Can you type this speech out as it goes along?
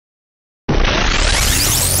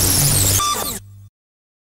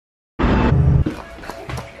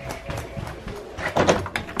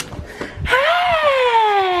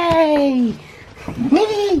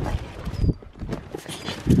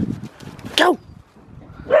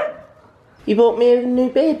You bought me a new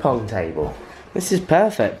beer pong table. This is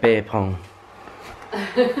perfect beer pong.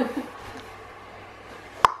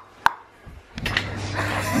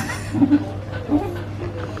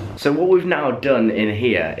 So what we've now done in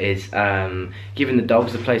here is giving the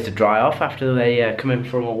dogs a place to dry off after they come in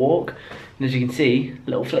from a walk. And as you can see,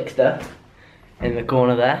 little Flickster in the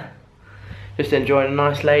corner there. Just enjoying a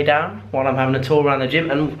nice lay down while I'm having a tour around the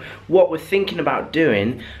gym. And what we're thinking about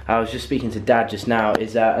doing, I was just speaking to Dad just now,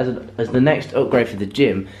 is as the next upgrade for the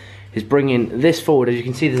gym, is bringing this forward. As you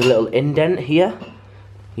can see, there's a little indent here.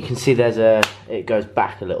 You can see it goes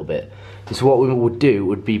back a little bit. And so what we would do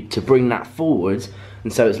would be to bring that forwards,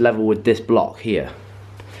 and so it's level with this block here.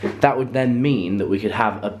 That would then mean that we could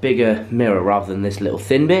have a bigger mirror rather than this little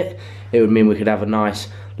thin bit. It would mean we could have a nice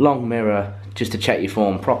long mirror just to check your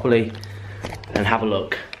form properly and have a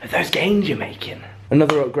look at those gains you're making.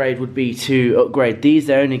 Another upgrade would be to upgrade these.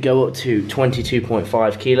 They only go up to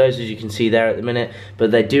 22.5 kilos, as you can see there at the minute,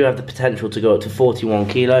 but they do have the potential to go up to 41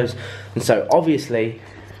 kilos. And so obviously,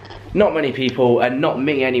 not many people, and not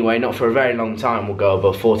me anyway, not for a very long time, will go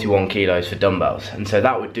above 41 kilos for dumbbells. And so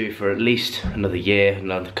that would do for at least another year,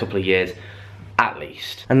 another couple of years, at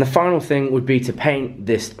least. And the final thing would be to paint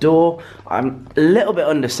this door. I'm a little bit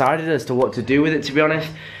undecided as to what to do with it, to be honest.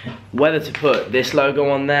 Whether to put this logo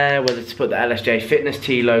on there, whether to put the Lsjfitness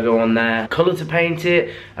T logo on there, colour to paint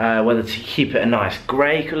it, whether to keep it a nice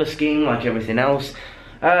grey colour scheme like everything else.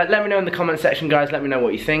 Let me know in the comment section, guys. Let me know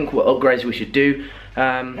what you think, what upgrades we should do,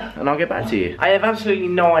 and I'll get back to you. I have absolutely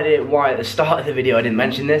no idea why at the start of the video I didn't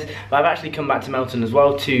mention this, but I've actually come back to Melton as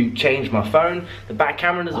well to change my phone. The back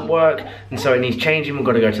camera doesn't work, and so it needs changing. We've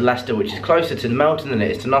got to go to Leicester, which is closer to Melton than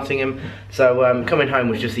it is to Nottingham, so coming home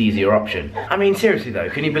was just the easier option. I mean, seriously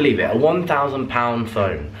though, can you believe it? A £1,000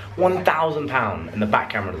 phone, £1,000, and the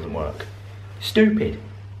back camera doesn't work. Stupid.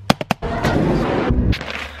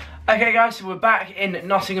 Okay guys, so we're back in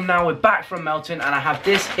Nottingham now. We're back from Melton, and I have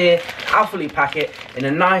this here Alpha League packet in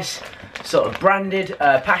a nice sort of branded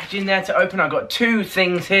packaging there to open. I've got two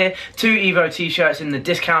things here, two Evo t-shirts in the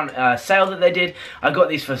discount sale that they did. I got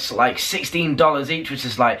these for like $16 each, which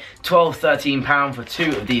is like £12–13 for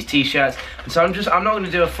two of these t-shirts. And so I'm not going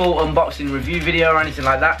to do a full unboxing review video or anything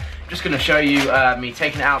like that. I'm just going to show you me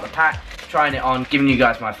taking it out of the pack, trying it on, giving you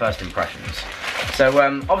guys my first impressions. So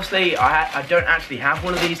obviously I don't actually have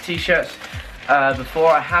one of these t-shirts before.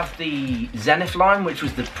 I have the Zenith line, which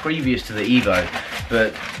was the previous to the Evo,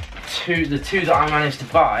 but the two that I managed to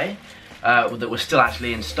buy that were still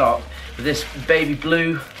actually in stock were this baby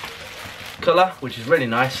blue colour, which is really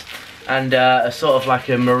nice, and a sort of like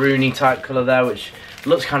a maroony type colour there, which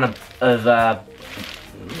looks kind of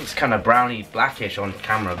browny blackish on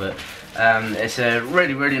camera, but it's a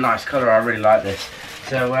really nice colour. I really like this.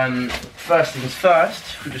 So first things first,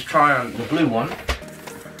 we'll just try on the blue one.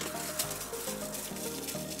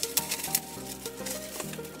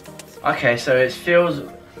 Okay, so it feels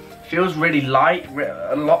really light,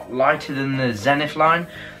 a lot lighter than the Zenith line.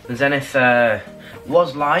 The Zenith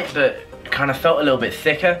was light, but kind of felt a little bit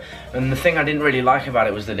thicker. And the thing I didn't really like about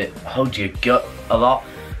it was that it holds your gut a lot,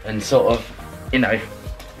 and sort of, you know,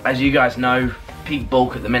 as you guys know, peak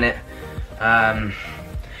bulk at the minute.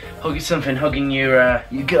 Hugging your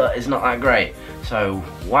gut is not that great. So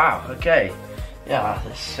wow, okay, yeah,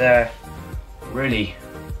 this really,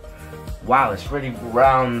 wow, this really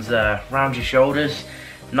rounds your shoulders.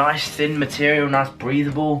 Nice thin material, nice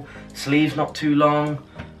breathable. Sleeves not too long.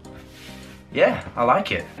 Yeah, I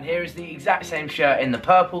like it. And here is the exact same shirt in the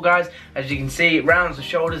purple, guys. As you can see, it rounds the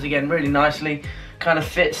shoulders again really nicely. Kind of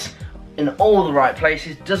fits in all the right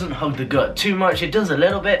places. Doesn't hug the gut too much. It does a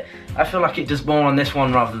little bit. I feel like it does more on this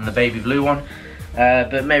one rather than the baby blue one.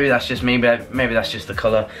 But maybe that's just me, maybe that's just the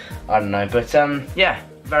colour. I don't know. But yeah,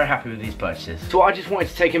 very happy with these purchases. So what I just wanted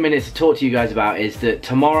to take a minute to talk to you guys about is that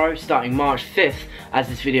tomorrow, starting March 5th, as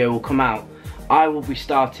this video will come out, I will be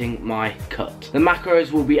starting my cut. The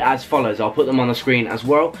macros will be as follows. I'll put them on the screen as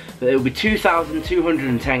well. But it will be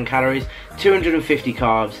 2,210 calories, 250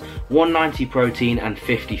 carbs, 190 protein, and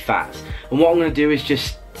 50 fats. And what I'm going to do is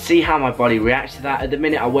just see how my body reacts to that. At the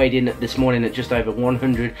minute, I weighed in this morning at just over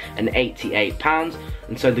 188 pounds.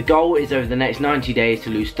 And so the goal is over the next 90 days to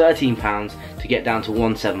lose 13 pounds to get down to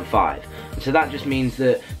 175. And so that just means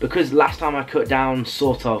that because last time I cut down,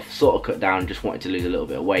 sort of cut down, just wanted to lose a little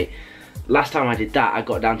bit of weight. Last time I did that, I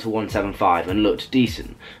got down to 175 and looked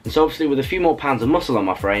decent. And so obviously with a few more pounds of muscle on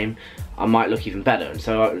my frame, I might look even better. And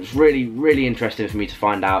so it's really interesting for me to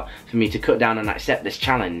find out, for me to cut down and accept this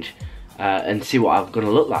challenge and see what I'm going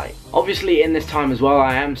to look like. Obviously in this time as well,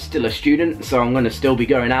 I am still a student, so I'm going to still be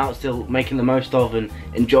going out, still making the most of and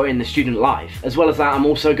enjoying the student life. As well as that, I'm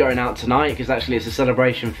also going out tonight because actually it's a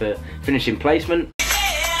celebration for finishing placement.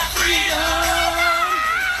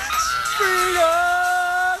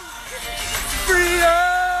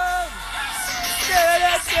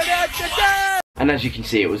 And as you can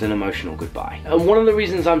see, it was an emotional goodbye. And one of the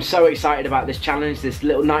reasons I'm so excited about this challenge, this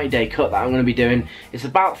little 90-day cut that I'm going to be doing, it's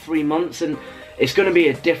about 3 months, and it's going to be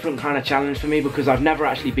a different kind of challenge for me because I've never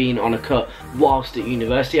actually been on a cut whilst at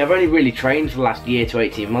university. I've only really trained for the last year to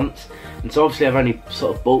 18 months, and so obviously I've only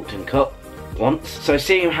sort of bulked and cut once. So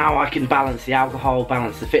seeing how I can balance the alcohol,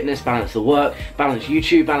 balance the fitness, balance the work, balance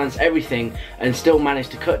YouTube, balance everything, and still manage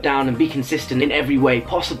to cut down and be consistent in every way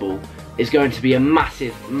possible is going to be a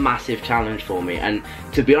massive challenge for me. And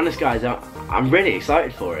to be honest guys, I'm really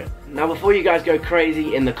excited for it. Now before you guys go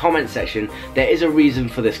crazy in the comment section, there is a reason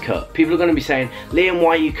for this cut. People are going to be saying, Liam, why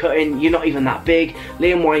are you cutting? You're not even that big.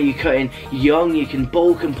 Liam, why are you cutting? You're young, you can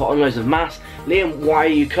bulk and put on loads of mass. Liam, why are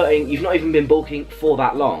you cutting? You've not even been bulking for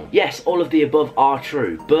that long. Yes, all of the above are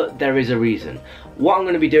true, but there is a reason. What I'm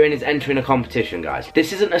going to be doing is entering a competition, guys.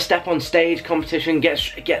 This isn't a step on stage competition,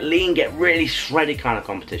 get lean, get really shredded kind of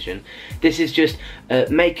competition. This is just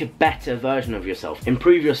make a better version of yourself,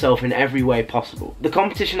 improve yourself in every way possible. The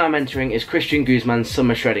competition I'm entering is Christian Guzman's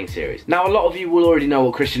Summer Shredding Series. Now a lot of you will already know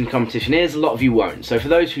what Christian's competition is, a lot of you won't. So for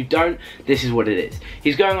those who don't, this is what it is.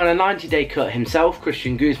 He's going on a 90-day cut himself,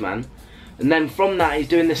 Christian Guzman, and then from that he's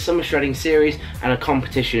doing this Summer Shredding Series and a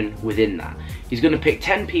competition within that. He's going to pick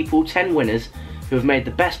 10 people, 10 winners, who have made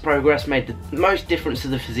the best progress, made the most difference to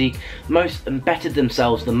the physique, and bettered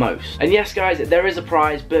themselves the most. And yes guys, there is a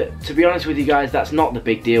prize, but to be honest with you guys, that's not the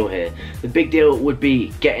big deal here. The big deal would be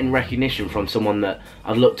getting recognition from someone that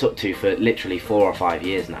I've looked up to for literally 4 or 5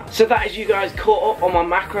 years now. So that is you guys caught up on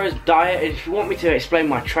my macros, diet, and if you want me to explain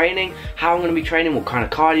my training, how I'm going to be training, what kind of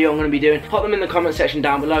cardio I'm going to be doing, put them in the comment section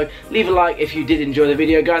down below. Leave a like if you did enjoy the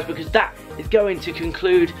video guys, because that is going to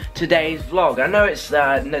conclude today's vlog. I know it's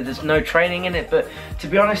there's no training in it, but to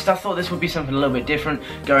be honest, I thought this would be something a little bit different.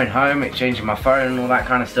 Going home, exchanging my phone and all that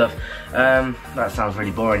kind of stuff. That sounds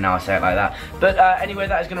really boring now I say it like that. But anyway,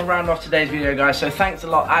 that is going to round off today's video guys, so thanks a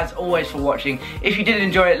lot as always for watching. If you did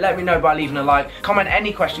enjoy it, let me know by leaving a like. Comment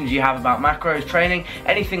any questions you have about macros, training,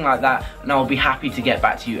 anything like that, and I'll be happy to get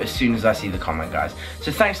back to you as soon as I see the comment guys.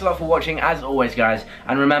 So thanks a lot for watching as always guys,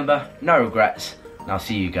 and remember, no regrets, and I'll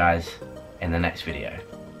see you guys in the next video.